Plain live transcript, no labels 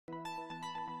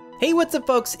Hey, what's up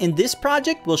folks? In this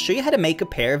project, we'll show you how to make a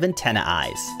pair of antenna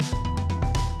eyes.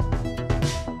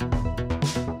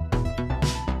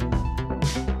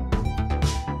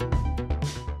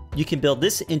 You can build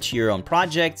this into your own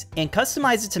project and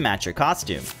customize it to match your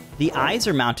costume. The eyes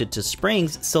are mounted to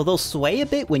springs, so they'll sway a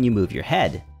bit when you move your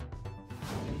head.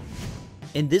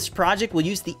 In this project, we'll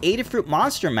use the Adafruit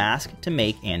monster mask to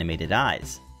make animated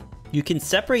eyes. You can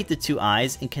separate the two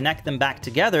eyes and connect them back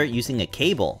together using a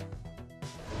cable.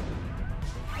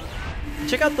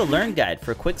 Check out the Learn Guide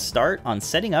for a quick start on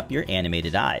setting up your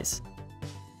animated eyes.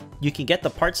 You can get the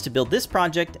parts to build this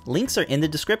project, links are in the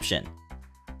description.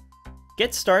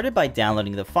 Get started by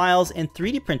downloading the files and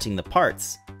 3D printing the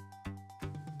parts.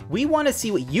 We want to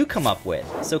see what you come up with,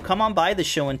 so come on by the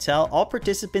show and tell. All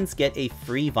participants get a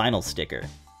free vinyl sticker.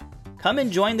 Come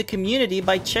and join the community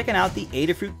by checking out the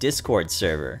Adafruit Discord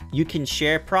server. You can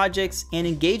share projects and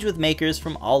engage with makers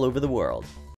from all over the world.